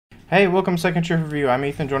Hey, welcome to Second Shift Review. I'm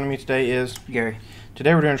Ethan. Joining me today is Gary.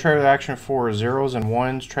 Today we're doing a trailer action for Zeros and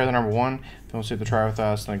Ones, trailer number 1. If you want to see the trailer with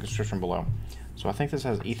us, link in the description below. So I think this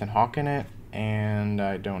has Ethan Hawke in it, and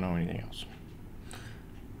I don't know anything else.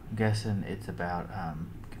 I'm guessing it's about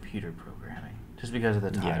computer programming, just because of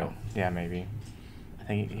the title. Yeah, maybe. I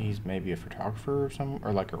think he's maybe a photographer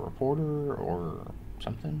or like a reporter or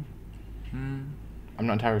something. I'm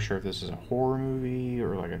not entirely sure if this is a horror movie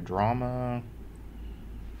or like a drama.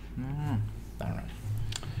 I don't know.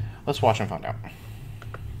 Let's watch and find out.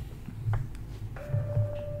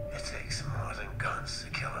 It takes more than guns to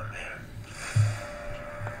kill a man.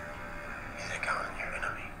 You think I'm your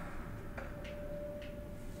enemy?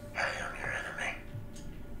 I am your enemy.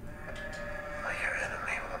 But your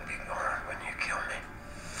enemy will be gone when you kill me.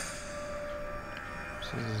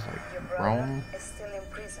 So this is like Your brother Rome. is still in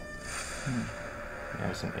prison. Yeah,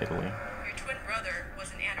 it's in Italy. Your twin brother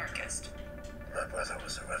was an anarchist. My brother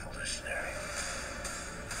was a revolutionary.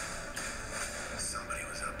 Somebody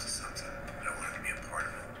was up to something. I wanted to be a part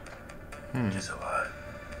of it. He's alive.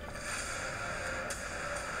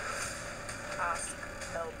 Ask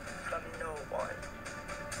help from no one.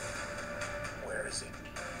 Where is he?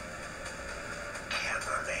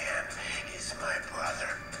 Cameraman is my brother.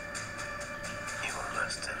 He will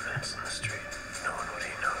last 10 minutes in the street, knowing what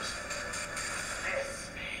he knows. This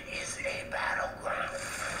is a battleground.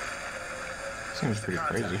 Seems pretty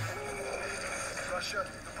crazy. Russia,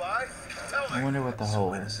 Dubai? Tell I wonder what the whole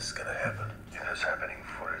When is this gonna happen? It is happening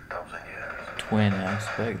for 1,000 years. twin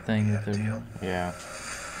aspect thing that they're doing. Yeah.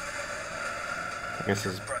 I guess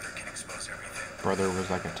his Brother can expose everything. brother was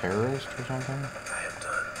like a terrorist or something? I have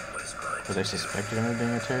done what is mine. Or they suspected him of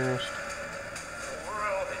being a terrorist? The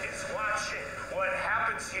world is watching what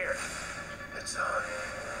happens here. It's on.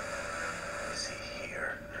 Is he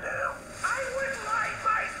here now? I would light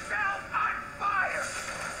myself on fire!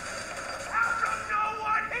 How come no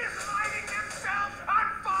one is lighting themselves on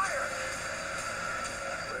fire?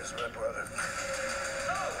 Where's my brother?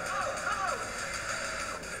 Oh!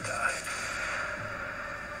 I'm gonna die.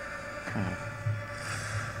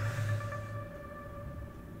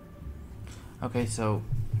 Okay, so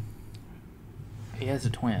he has a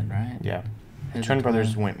twin, right? Yeah. His Twin twin.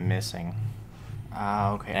 brothers went missing.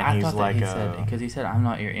 Ah, okay. And I he's thought like that he said, because he said, "I'm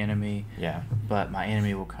not your enemy, Yeah. but my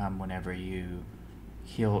enemy will come whenever you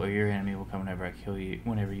kill, or your enemy will come whenever I kill you,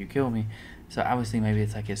 whenever you kill me." So I was thinking maybe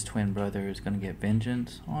it's like his twin brother is going to get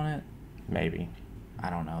vengeance on it. Maybe. I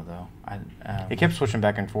don't know though. It kept switching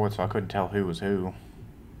back and forth, so I couldn't tell who was who.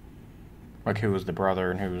 Like who was the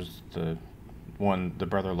brother and who was the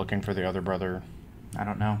brother looking for the other brother. I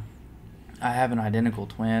don't know. I have an identical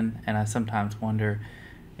twin, and I sometimes wonder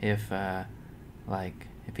if,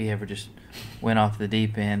 if he ever just went off the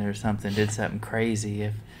deep end or something, did something crazy.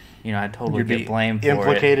 If, I'd totally You'd get be blamed for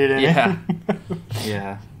implicated it. in Yeah. it.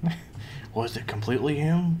 Yeah. Was it completely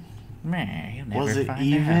him? Man, you'll never Was it find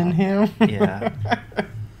even out. him? Yeah.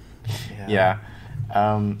 Yeah.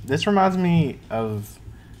 This reminds me of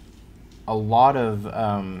a lot of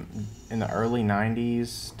in the early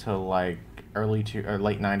 90s to like late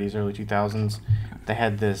 90s, early 2000s, they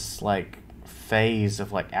had this like phase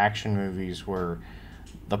of like action movies where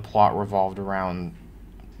the plot revolved around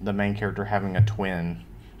the main character having a twin.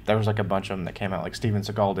 There was like a bunch of them that came out. Like Steven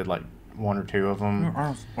Seagal did like one or two of them.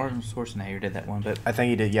 Arnold Schwarzenegger did that one, but I think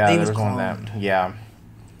he did. Yeah, He there was was one that. cloned. Yeah,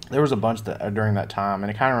 there was a bunch that during that time,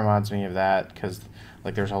 and it kind of reminds me of that because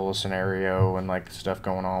like there's a whole scenario and like stuff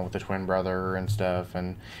going on with the twin brother and stuff,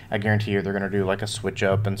 and I guarantee you they're gonna do like a switch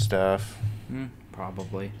up and stuff.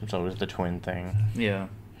 probably. It's always the twin thing. Yeah.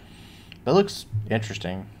 But it looks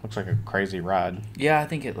interesting. Looks like a crazy ride. Yeah, I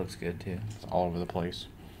think it looks good too. It's all over the place.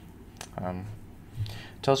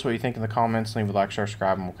 Tell us what you think in the comments. Leave a like, share,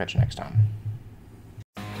 subscribe, and we'll catch you next time.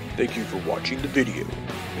 Thank you for watching the video.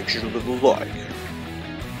 Make sure to leave a like,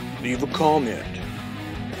 leave a comment,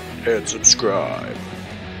 and subscribe.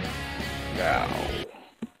 Now.